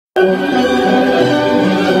Hit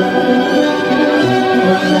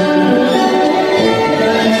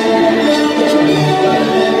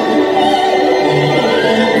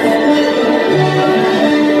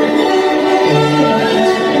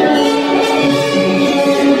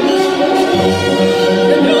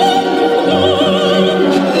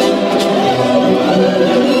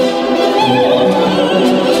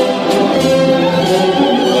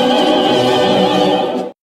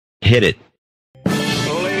it.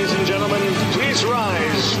 Ladies and gentlemen, please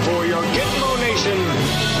rise for your Gitmo Nation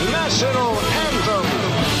national anthem.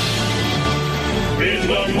 In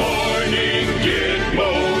the morning,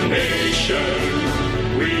 Gitmo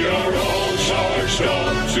Nation, we are all charged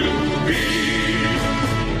up to be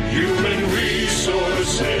human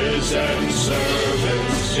resources and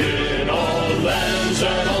servants in all lands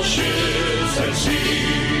and all ships at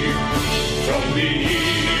sea. From the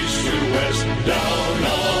east to west, down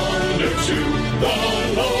under to the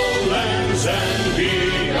lowlands and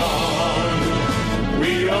beyond.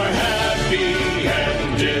 We are happy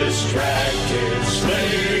and distracted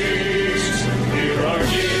slaves. Hear our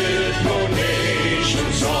Gitmo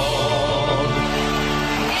Nation song.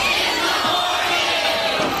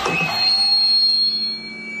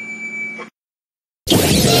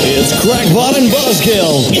 It's Crackpot and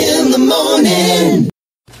Buzzkill in the morning.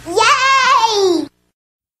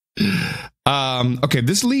 Okay,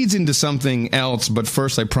 this leads into something else, but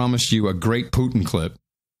first I promised you a great Putin clip.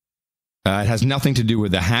 It has nothing to do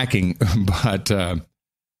with the hacking, but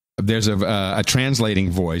there's a translating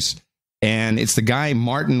voice, and it's the guy,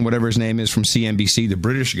 Martin, whatever his name is, from CNBC, the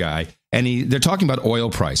British guy, and they're talking about oil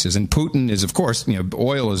prices, and Putin is, of course,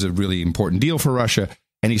 oil is a really important deal for Russia,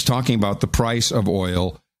 and he's talking about the price of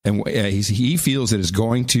oil, and he feels that it's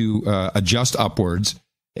going to adjust upwards.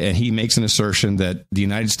 And he makes an assertion that the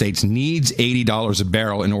United States needs $80 a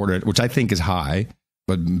barrel in order, which I think is high,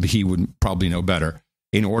 but he would probably know better,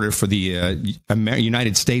 in order for the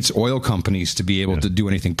United States oil companies to be able to do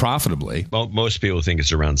anything profitably. Well, most people think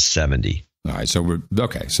it's around 70. All right, so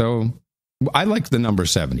So I like the number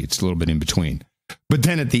 70. It's a little bit in between. But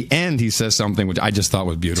then at the end, he says something which I just thought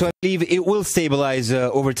was beautiful. So I believe it will stabilize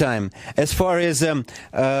over time. As far as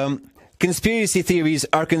conspiracy theories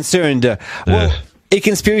are concerned, a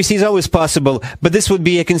conspiracy is always possible, but this would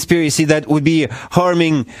be a conspiracy that would be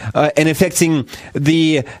harming and affecting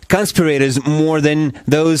the conspirators more than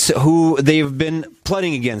those who they've been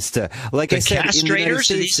plotting against. Like I said, castrators?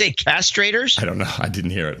 Did he say castrators? I don't know. I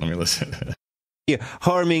didn't hear it. Let me listen.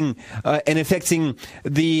 Harming and affecting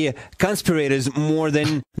the conspirators more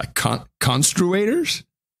than... Like construators?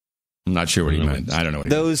 I'm not sure what he meant. I don't know what he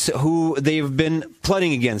those meant. who they've been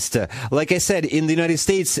plotting against. Like I said, in the United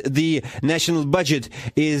States, the national budget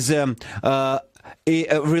is relies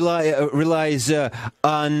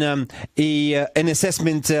on an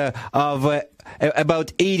assessment of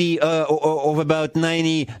about about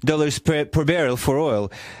 $90 per barrel for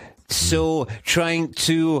oil. So trying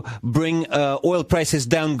to bring oil prices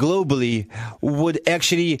down globally would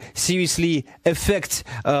actually seriously affect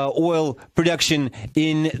oil production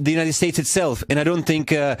in the United States itself. And I don't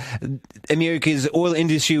think America's oil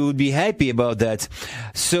industry would be happy about that.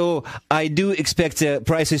 So I do expect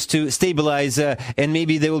prices to stabilize and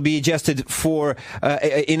maybe they will be adjusted for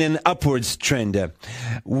in an upwards trend.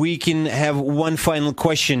 We can have one final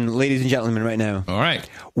question, ladies and gentlemen, right now. All right.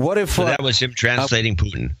 What if... So that was him translating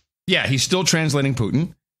Putin. Yeah, he's still translating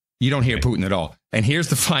Putin. You don't hear Putin at all. And here's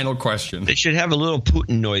the final question. They should have a little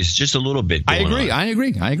Putin noise, just a little bit. I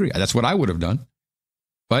agree. That's what I would have done.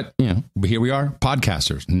 But, here we are,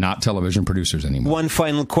 podcasters, not television producers anymore. One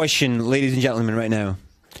final question, ladies and gentlemen, right now.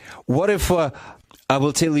 What if, I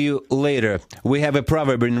will tell you later, we have a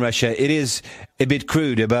proverb in Russia. It is a bit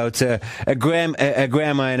crude about a grandma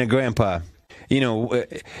and a grandpa.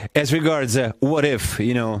 As regards what if,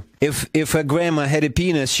 if a grandma had a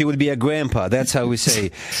penis, she would be a grandpa. That's how we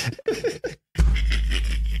say.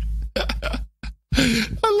 I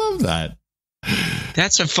love that.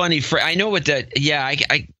 That's a funny phrase. I know what that. Yeah, I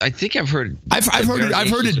think I've heard. I've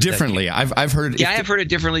heard it differently. I've heard. Yeah, I've heard it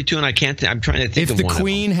differently too, and I can't. I'm trying to think. If of the one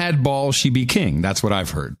queen had balls, she'd be king. That's what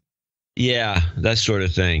I've heard. Yeah, that sort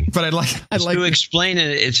of thing. But I'd like to explain it.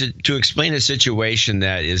 It's to explain a situation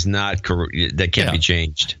that is not that can't be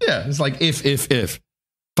changed. Yeah, it's like if.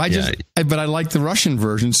 But I like the Russian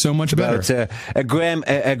version so much better. A grandma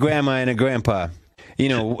and a grandpa.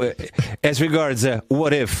 As regards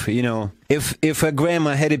what if, if a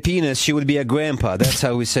grandma had a penis, she would be a grandpa. That's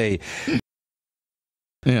how we say.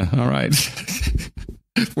 Yeah. All right.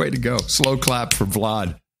 Way to go. Slow clap for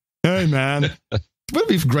Vlad. Hey, man. Wouldn't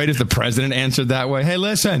it be great if the president answered that way? Hey,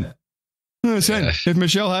 listen, if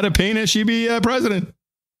Michelle had a penis, she'd be president.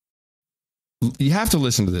 you have to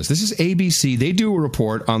listen to this. This is ABC. They do a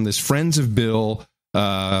report on this Friends of Bill.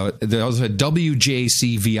 There was a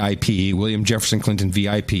WJC VIP, William Jefferson Clinton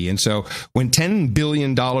VIP. And so when $10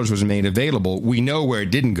 billion was made available, we know where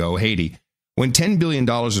it didn't go, Haiti. When $10 billion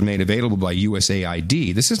was made available by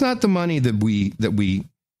USAID, this is not the money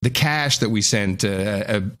the cash that we sent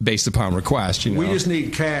based upon request. You know? We just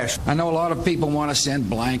need cash. I know a lot of people want to send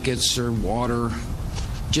blankets or water.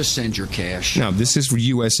 Just send your cash. Now, this is for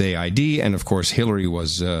USAID, and of course, Hillary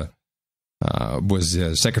was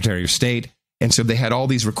Secretary of State, and so they had all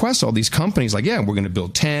these requests. All these companies like, yeah, we're going to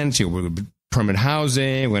build tents, we're going to permanent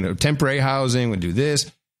housing, we're going to temporary housing, we're going to do this.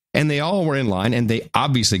 And they all were in line, and they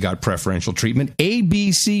obviously got preferential treatment.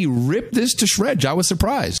 ABC ripped this to shreds. I was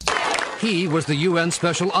surprised. He was the UN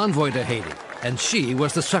Special Envoy to Haiti, and she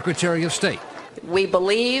was the Secretary of State. We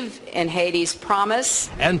believe in Haiti's promise.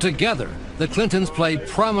 And together, the Clintons played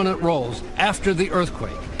prominent roles after the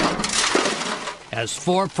earthquake, as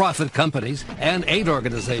for-profit companies and aid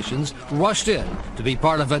organizations rushed in to be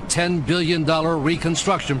part of a $10 billion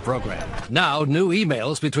reconstruction program. Now, new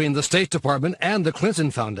emails between the State Department and the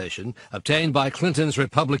Clinton Foundation, obtained by Clinton's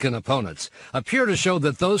Republican opponents, appear to show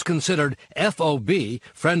that those considered FOB,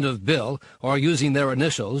 Friend of Bill, or using their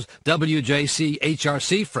initials, WJC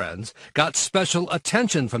HRC Friends, got special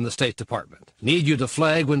attention from the State Department. Need you to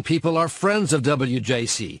flag when people are friends of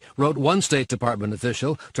WJC, wrote one State Department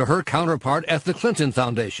official to her counterpart at the Clinton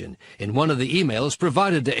Foundation in one of the emails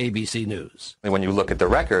provided to ABC News. When you look at the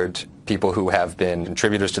record, people who have been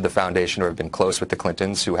contributors to the foundation or have been close with the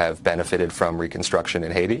Clintons who have benefited from reconstruction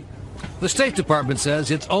in Haiti. The State Department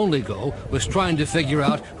says its only goal was trying to figure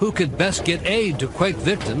out who could best get aid to quake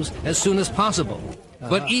victims as soon as possible.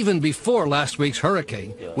 But even before last week's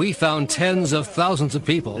hurricane, we found tens of thousands of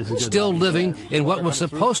people still living in what was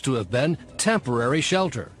supposed to have been temporary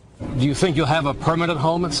shelter. Do you think you'll have a permanent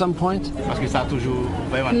home at some point?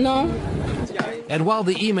 No. And while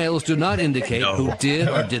the emails do not indicate who did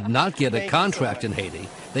or did not get a contract in Haiti,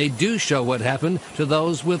 they do show what happened to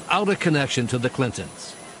those without a connection to the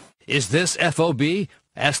Clintons. Is this FOB?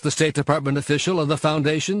 Asked the State Department official of the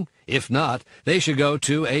foundation. If not, they should go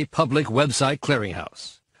to a public website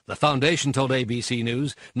clearinghouse. The foundation told ABC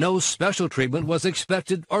News no special treatment was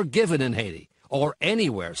expected or given in Haiti, or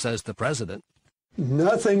anywhere, says the president.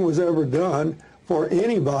 Nothing was ever done for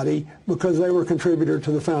anybody because they were a contributor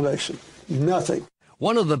to the foundation. Nothing.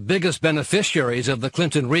 One of the biggest beneficiaries of the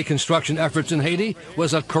Clinton reconstruction efforts in Haiti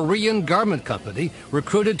was a Korean garment company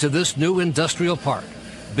recruited to this new industrial park,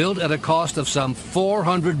 built at a cost of some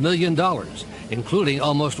 $400 million, including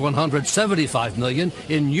almost $175 million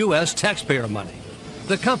in U.S. taxpayer money.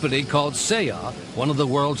 The company, called Seya, one of the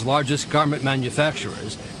world's largest garment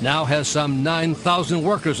manufacturers, now has some 9,000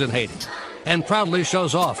 workers in Haiti, and proudly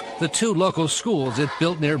shows off the 2 local schools it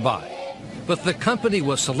built nearby. But the company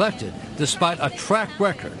was selected despite a track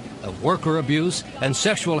record of worker abuse and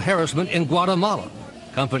sexual harassment in Guatemala.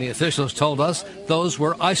 Company officials told us those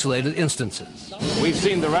were isolated instances. We've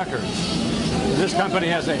seen the records. This company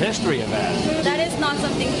has a history of that. That is not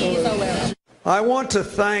something he is aware of. I want to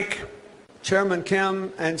thank Chairman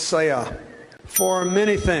Kim and Seya for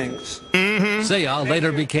many things. Seya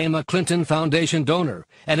later became a Clinton Foundation donor,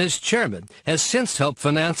 and as chairman has since helped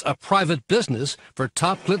finance a private business for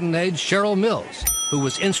top Clinton aide Cheryl Mills, who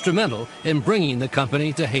was instrumental in bringing the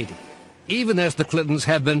company to Haiti. Even as the Clintons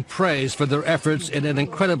have been praised for their efforts in an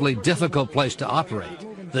incredibly difficult place to operate,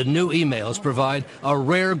 the new emails provide a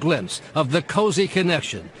rare glimpse of the cozy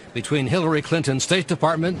connection between Hillary Clinton's State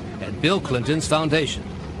Department and Bill Clinton's foundation.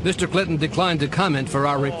 Mr. Clinton declined to comment for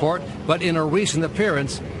our report, but in a recent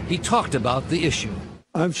appearance, he talked about the issue.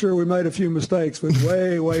 I'm sure we made a few mistakes, but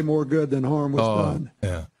way more good than harm was done.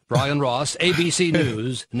 Yeah. Brian Ross, ABC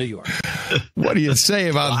News, New York. What do you say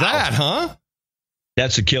about that, huh?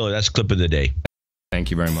 That's a killer. That's clip of the day. Thank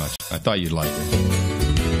you very much. I thought you'd like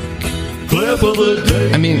it. Clip of the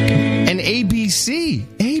day. I mean, and ABC.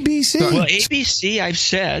 Well, ABC, I've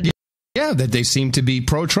said. Yeah, that they seem to be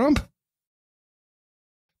pro-Trump.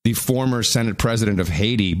 The former Senate president of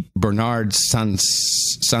Haiti, Bernard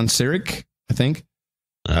Sanseric, I think,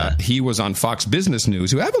 he was on Fox Business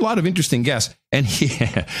News, who have a lot of interesting guests, and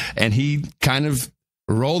he kind of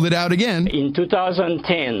rolled it out again. In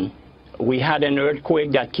 2010, we had an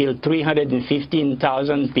earthquake that killed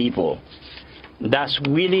 315,000 people. That's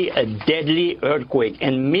really a deadly earthquake,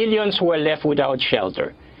 and millions were left without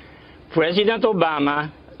shelter. President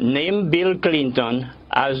Obama named Bill Clinton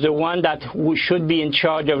as the one that should be in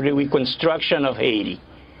charge of the reconstruction of Haiti.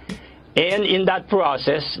 And in that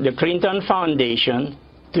process, the Clinton Foundation,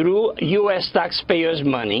 through U.S. taxpayers'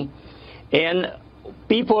 money, and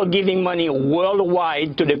people giving money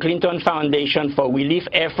worldwide to the Clinton Foundation for relief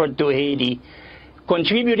effort to Haiti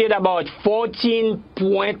contributed about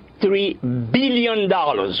 $14.3 billion.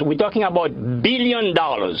 We're talking about $1 billion.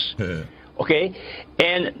 Okay?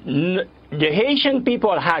 And the Haitian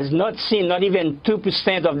people has not seen not even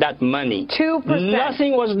 2% of that money. 2%?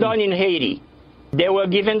 Nothing was done in Haiti. They were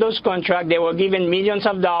given those contracts. They were given millions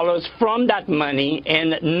of dollars from that money,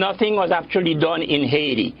 and nothing was actually done in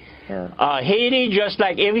Haiti. Yeah. Haiti, just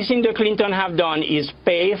like everything the Clinton have done, is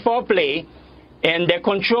pay for play, and they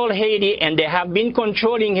control Haiti, and they have been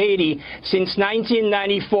controlling Haiti since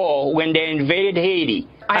 1994 when they invaded Haiti.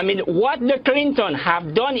 I mean, what the Clinton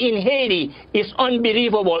have done in Haiti is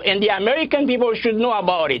unbelievable, and the American people should know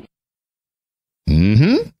about it.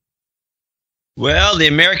 Mm-hmm. Well, the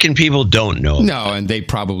American people don't know. No, and they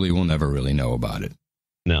probably will never really know about it.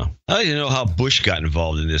 No. I don't even know how Bush got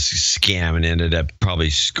involved in this scam and ended up probably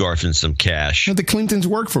scarfing some cash. The Clintons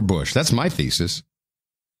work for Bush. That's my thesis.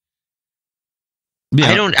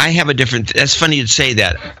 Yeah. I have a different, that's funny you'd say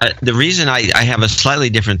that. The reason I have a slightly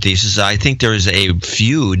different thesis, I think there is a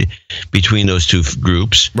feud between those two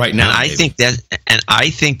groups right now. And I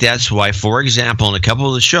think that's why, for example, in a couple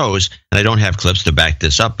of the shows, and I don't have clips to back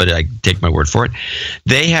this up, but I take my word for it,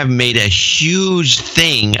 they have made a huge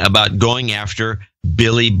thing about going after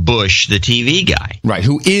Billy Bush, the TV guy. Right,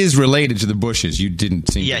 who is related to the Bushes. You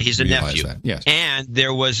didn't seem to realize he's a nephew. That. Yes. And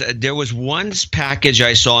there was one package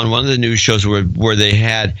I saw on one of the news shows where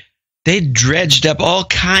they dredged up all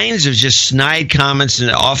kinds of just snide comments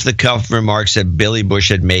and off-the-cuff remarks that Billy Bush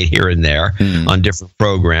had made here and there on different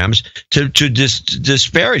programs to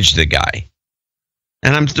disparage the guy.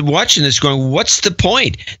 And I'm watching this going, what's the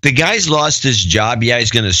point? The guy's lost his job. Yeah, he's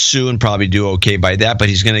going to sue and probably do okay by that, but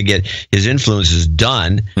he's going to get his influences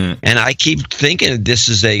done. And I keep thinking this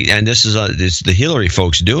is the Hillary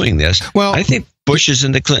folks doing this. Well, I think Bushes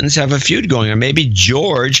and the Clintons have a feud going on. Maybe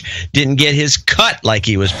George didn't get his cut like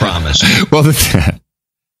he was promised. Well,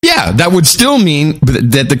 yeah, that would still mean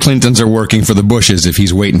that the Clintons are working for the Bushes if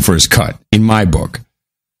he's waiting for his cut, in my book.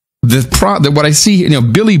 What I see,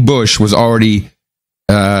 Billy Bush was already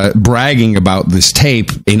bragging about this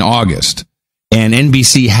tape in August, and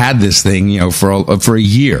NBC had this thing, for a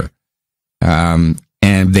year, and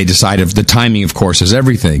they decided the timing, of course, is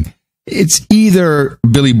everything. It's either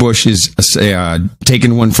Billy Bush is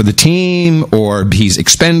taking one for the team, or he's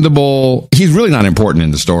expendable. He's really not important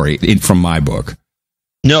in the story, from my book.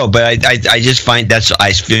 No, but I just find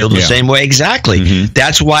I feel the same way exactly. Mm-hmm.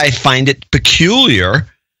 That's why I find it peculiar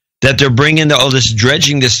that they're bringing all this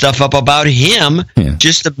dredging this stuff up about him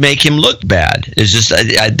just to make him look bad. It's just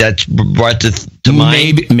that's brought to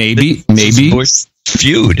mind. Maybe Bush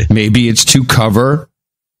feud. Maybe it's to cover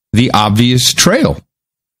the obvious trail.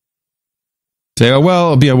 Say,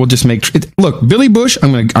 we'll just make. Look, Billy Bush.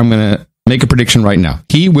 I'm gonna make a prediction right now.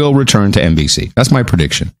 He will return to NBC. That's my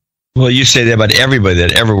prediction. Well, you say that about everybody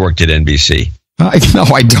that ever worked at NBC. No,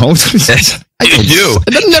 I don't. You do.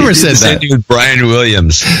 I never said that. With Brian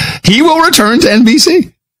Williams. He will return to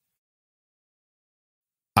NBC.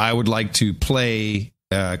 I would like to play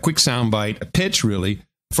a quick soundbite, a pitch, really,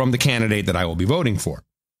 from the candidate that I will be voting for.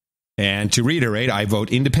 And to reiterate, I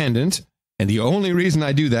vote independent. And the only reason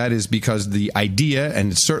I do that is because the idea,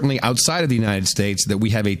 and certainly outside of the United States, that we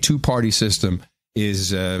have a two-party system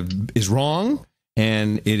is wrong.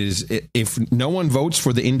 And if no one votes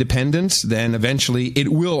for the independents, then eventually it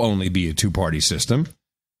will only be a two-party system.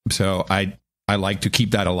 So I like to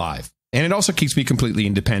keep that alive. And it also keeps me completely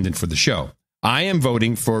independent for the show. I am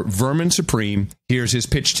voting for Vermin Supreme. Here's his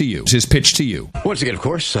pitch to you. Once again, of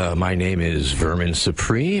course, my name is Vermin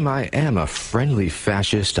Supreme. I am a friendly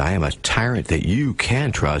fascist. I am a tyrant that you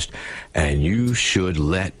can trust, and you should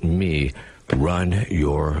let me run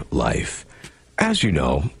your life. As you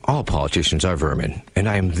know, all politicians are vermin, and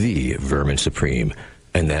I am the Vermin Supreme,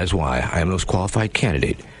 and that is why I am the most qualified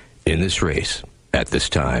candidate in this race at this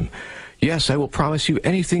time. Yes, I will promise you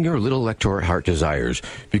anything your little electorate heart desires,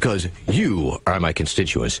 because you are my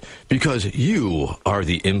constituents, because you are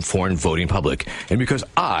the informed voting public, and because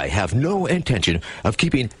I have no intention of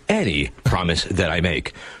keeping any promise that I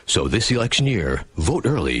make. So this election year, vote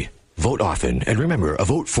early, vote often, and remember, a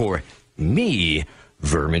vote for me,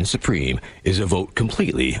 Vermin Supreme, is a vote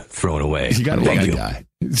completely thrown away. You got to love that guy.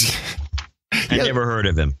 I never heard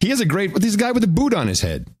of him. He has he's a guy with a boot on his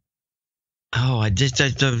head. Oh,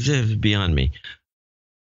 beyond me.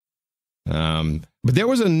 But there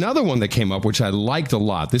was another one that came up, which I liked a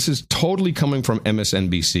lot. This is totally coming from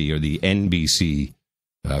MSNBC, or the NBC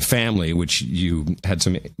family, which you had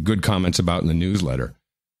some good comments about in the newsletter.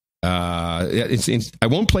 I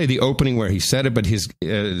won't play the opening where he said it, but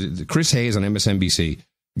Chris Hayes on MSNBC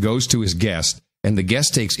goes to his guest, and the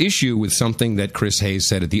guest takes issue with something that Chris Hayes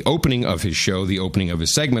said at the opening of his show, the opening of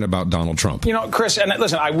his segment about Donald Trump. You know, Chris, and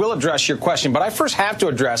listen, I will address your question, but I first have to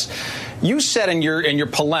address, you said in your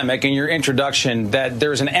polemic, in your introduction, that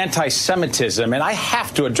there's an anti-Semitism, and I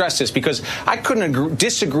have to address this because I couldn't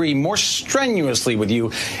disagree more strenuously with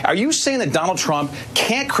you. Are you saying that Donald Trump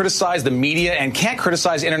can't criticize the media and can't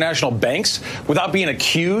criticize international banks without being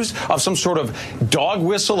accused of some sort of dog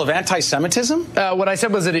whistle of anti-Semitism? What I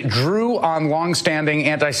said was that it drew on long-standing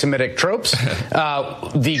anti-Semitic tropes.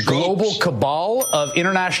 The global cabal of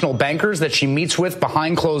international bankers that she meets with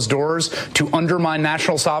behind closed doors to undermine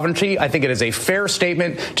national sovereignty, I think it is a fair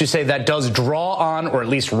statement to say that does draw on or at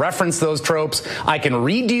least reference those tropes. I can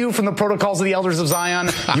read to you from the Protocols of the Elders of Zion.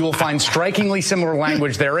 You will find strikingly similar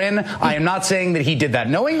language therein. I am not saying that he did that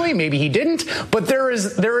knowingly. Maybe he didn't. But there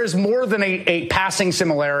is more than a passing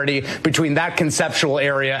similarity between that conceptual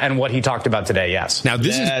area and what he talked about today, yes. Now,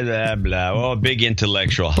 this is... Blah, blah. Oh, big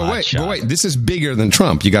intellectual but wait, this is bigger than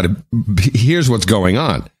Trump. You got to... Here's what's going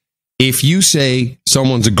on. If you say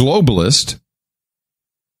someone's a globalist...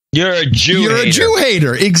 You're a Jew hater. You're a Jew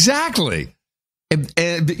hater. Exactly.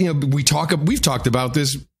 And you know, we've talked about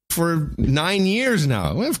this for 9 years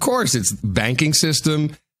now. Well, of course, it's banking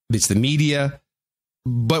system. It's the media.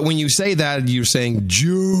 But when you say that, you're saying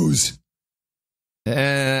Jews.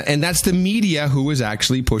 And that's the media who is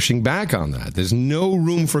actually pushing back on that. There's no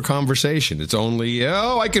room for conversation. It's only,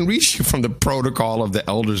 I can reach you from the Protocol of the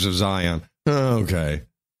Elders of Zion. Okay.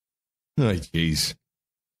 Oh, jeez.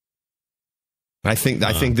 I think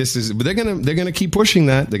this is, but they're gonna keep pushing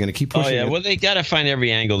that. They're gonna keep pushing. Oh yeah, well they got to find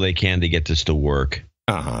every angle they can to get this to work.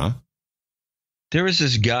 There was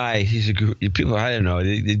this guy. People. I don't know.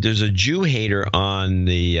 There's a Jew hater on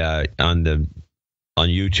YouTube.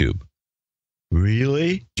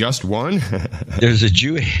 Really? Just one? There's a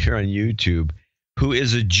Jew hater on YouTube who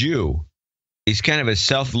is a Jew. He's kind of a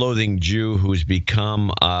self-loathing Jew who's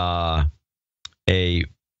become a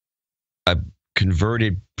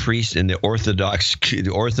converted priest in the Orthodox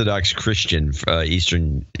Christian,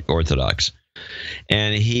 Eastern Orthodox.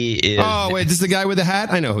 And he is... Oh, wait, this is the guy with the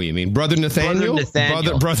hat? I know who you mean. Brother Nathaniel?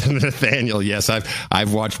 Brother Nathaniel, yes.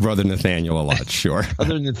 I've watched Brother Nathaniel a lot, sure.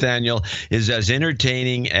 Brother Nathaniel is as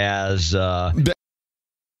entertaining as Manning.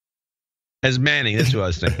 That's what I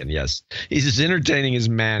was thinking, yes. He's as entertaining as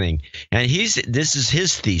Manning. And this is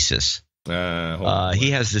his thesis. He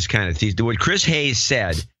has this kind of thesis. What Chris Hayes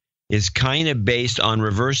said is kind of based on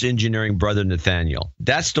reverse engineering Brother Nathaniel.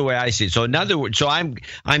 That's the way I see it. So in other words, I'm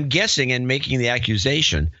guessing and making the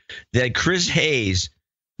accusation that Chris Hayes,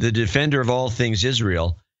 the defender of all things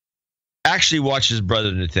Israel, actually watches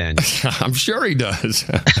Brother Nathaniel. I'm sure he does.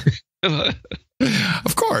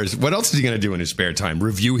 Of course. What else is he going to do in his spare time?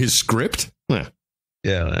 Review his script? Yeah,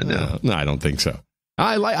 I know. No, I don't think so.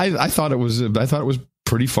 I thought it was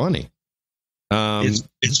pretty funny.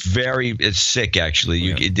 It's sick,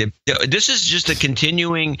 actually. This is just a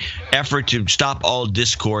continuing effort to stop all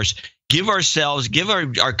discourse, give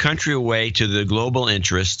our country away to the global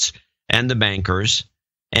interests and the bankers,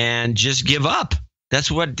 and just give up. That's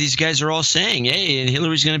what these guys are all saying. Hey, and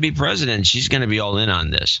Hillary's going to be president. She's going to be all in on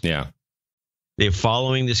this. Yeah. They're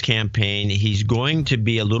following this campaign. He's going to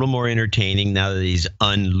be a little more entertaining now that he's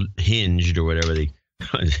unhinged or whatever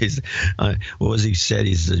what was he said?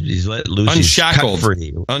 He's let loose. Unshackled.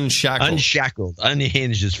 Unshackled.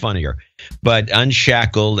 Unhinged is funnier, but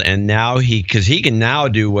unshackled. And now because he can now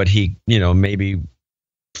do what he, maybe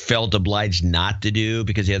felt obliged not to do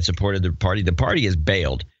because he had supported the party. The party has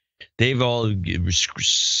bailed. They've all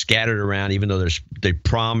scattered around, even though they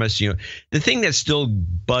promise. The thing that still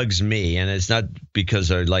bugs me, and it's not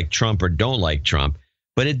because I like Trump or don't like Trump,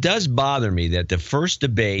 but it does bother me that the first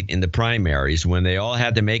debate in the primaries, when they all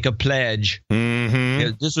had to make a pledge,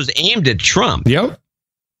 this was aimed at Trump. Yep.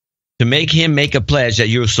 To make him make a pledge that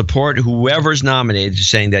you'll support whoever's nominated,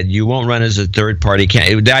 saying that you won't run as a third-party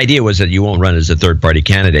candidate. The idea was that you won't run as a third-party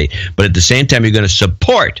candidate, but at the same time, you're going to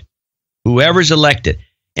support whoever's elected.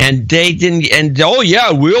 And they didn't,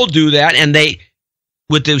 we'll do that. And they,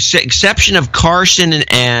 with the exception of Carson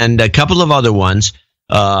and a couple of other ones,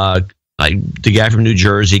 like the guy from New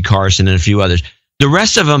Jersey, Carson, and a few others, the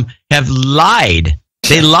rest of them have lied.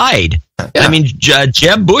 They lied. Yeah. I mean,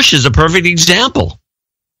 Jeb Bush is a perfect example.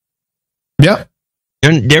 Yep.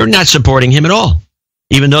 They're not supporting him at all,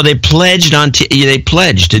 even though they pledged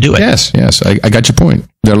to do it. Yes, I got your point.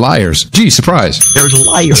 They're liars. Gee, surprise. They're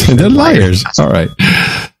liars. They're liars. All right.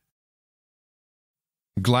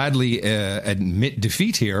 Gladly admit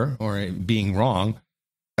defeat here, or being wrong.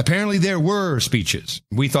 Apparently there were speeches.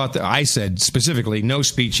 We thought that I said specifically no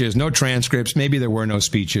speeches, no transcripts. Maybe there were no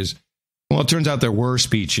speeches. Well, it turns out there were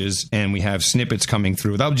speeches, and we have snippets coming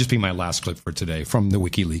through. That'll just be my last clip for today from the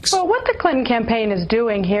WikiLeaks. Well, what the Clinton campaign is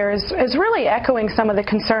doing here is really echoing some of the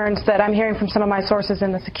concerns that I'm hearing from some of my sources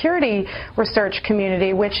in the security research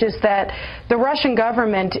community, which is that the Russian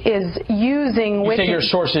government is using... You say your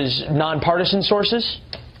sources, nonpartisan sources?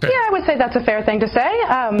 Yeah, I would say that's a fair thing to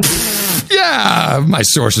say. Yeah, my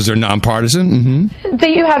sources are nonpartisan. Mm-hmm. That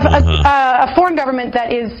you have a foreign government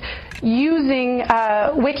that is using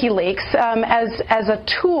WikiLeaks as a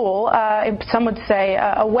tool, some would say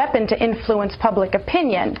a weapon to influence public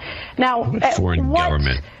opinion. Now, what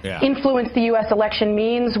influence the U.S. election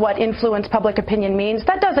means, what influence public opinion means,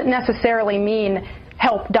 that doesn't necessarily mean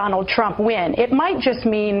help Donald Trump win. It might just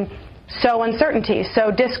mean sow uncertainty, sow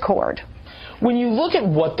discord. When you look at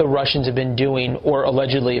what the Russians have been doing or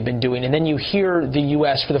allegedly have been doing, and then you hear the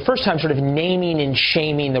U.S. for the first time sort of naming and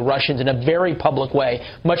shaming the Russians in a very public way,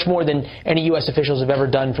 much more than any U.S. officials have ever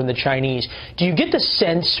done from the Chinese, do you get the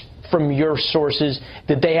sense from your sources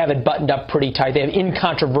that they have it buttoned up pretty tight? They have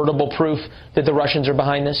incontrovertible proof that the Russians are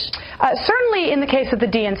behind this? Certainly in the case of the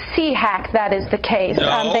DNC hack, that is the case.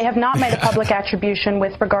 No. They have not made a public attribution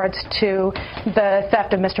with regards to the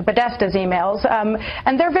theft of Mr. Podesta's emails.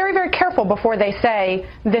 And they're very, very careful before they say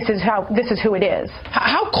this is who it is.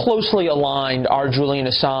 How closely aligned are Julian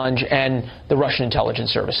Assange and the Russian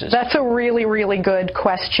intelligence services? That's a really, really good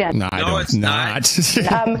question. No, it's not.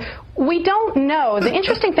 We don't know. The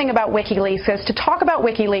interesting thing about WikiLeaks is to talk about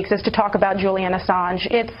WikiLeaks is to talk about Julian Assange.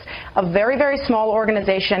 It's a very, very small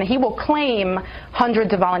organization. He will claim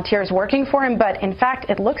hundreds of volunteers working for him, but in fact,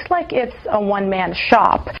 it looks like it's a one-man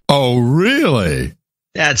shop. Oh, really?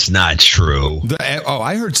 That's not true.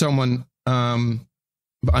 I heard someone on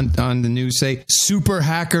the news say super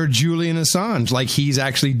hacker Julian Assange, like he's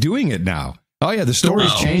actually doing it now. Oh, yeah, the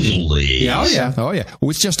story's changing. Please. Yeah, oh, yeah.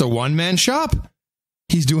 It's just a one-man shop.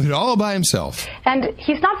 He's doing it all by himself. And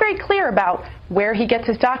he's not very clear about where he gets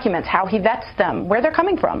his documents, how he vets them, where they're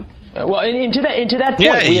coming from. Well, and to that point,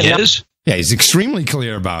 yeah, he is. Yeah, he's extremely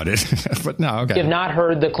clear about it. But no, okay. We have not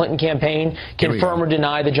heard the Clinton campaign confirm or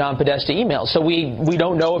deny the John Podesta email. So we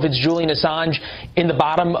don't know if it's Julian Assange in the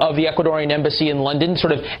bottom of the Ecuadorian embassy in London,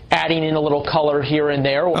 sort of adding in a little color here and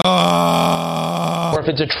there, or if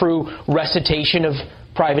it's a true recitation of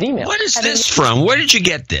private emails. What is this from? Where did you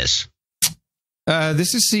get this?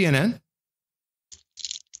 This is CNN.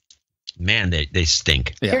 Man, they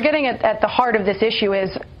stink. Yeah. You're getting at the heart of this issue,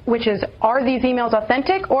 which is, are these emails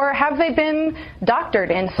authentic or have they been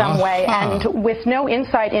doctored in some way? And with no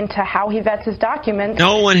insight into how he vets his documents.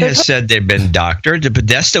 No one has said they've been doctored. The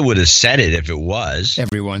Podesta would have said it if it was.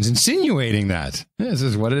 Everyone's insinuating that. This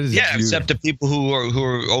is what it is. Yeah, except the people who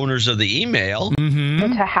are owners of the email. Mm-hmm.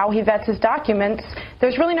 Into how he vets his documents,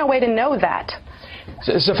 there's really no way to know that.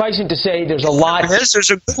 Sufficing to say, there's a lot. There's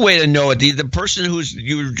a good way to know it. The person who's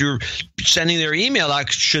you're sending their email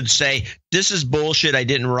out should say, "This is bullshit. I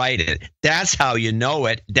didn't write it." That's how you know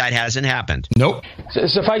it. That hasn't happened. Nope.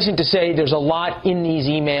 Sufficing to say, there's a lot in these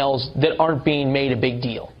emails that aren't being made a big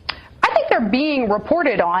deal. I think they're being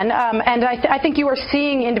reported on, and I think you are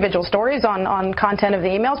seeing individual stories on content of the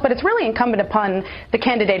emails, but it's really incumbent upon the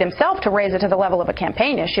candidate himself to raise it to the level of a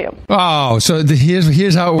campaign issue. Oh, so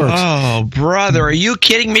here's how it works. Oh, brother, are you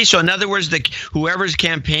kidding me? So in other words, whoever's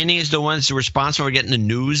campaigning is the ones responsible for getting the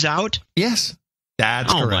news out? Yes.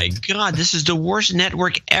 That's correct. My God, this is the worst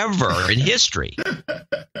network ever in history.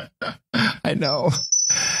 I know.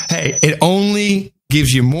 Hey, it only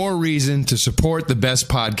gives you more reason to support the best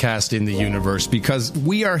podcast in the universe, because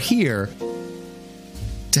we are here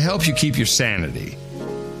to help you keep your sanity.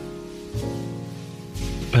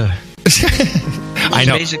 I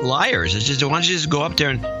know. Basic liars. It's just, why don't you just go up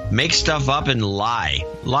there and make stuff up and lie,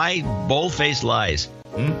 bold-faced lies.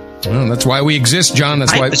 Well, that's why we exist, John.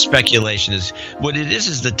 That's why speculation is what it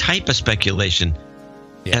is the type of speculation,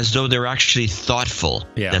 as though they're actually thoughtful.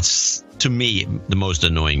 Yeah. That's, to me, the most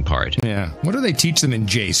annoying part. Yeah. What do they teach them in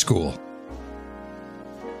J school?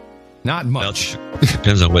 Not much. Well,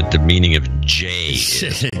 depends on what the meaning of J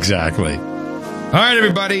is. Exactly. All right,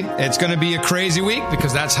 everybody. It's going to be a crazy week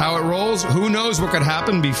because that's how it rolls. Who knows what could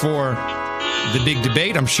happen before the big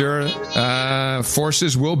debate? I'm sure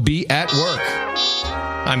forces will be at work.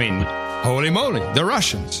 I mean, holy moly, the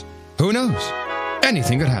Russians. Who knows?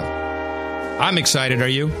 Anything could happen. I'm excited. Are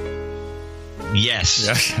you?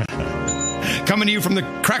 Yes. Coming to you from the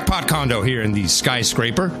Crackpot condo here in the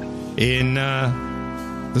skyscraper in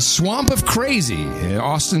the swamp of crazy in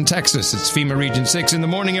Austin, Texas. It's FEMA Region 6 in the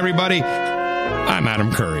morning, everybody. I'm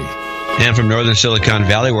Adam Curry. And from northern Silicon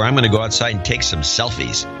Valley, where I'm going to go outside and take some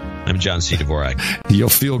selfies, I'm John C. Dvorak. You'll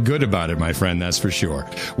feel good about it, my friend, that's for sure.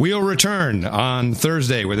 We'll return on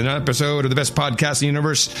Thursday with another episode of the best podcast in the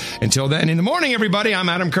universe. Until then, in the morning, everybody, I'm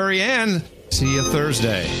Adam Curry, and see you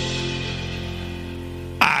Thursday.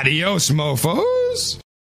 Adios, mofos.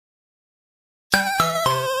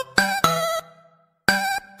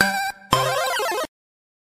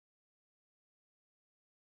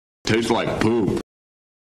 Tastes like poop.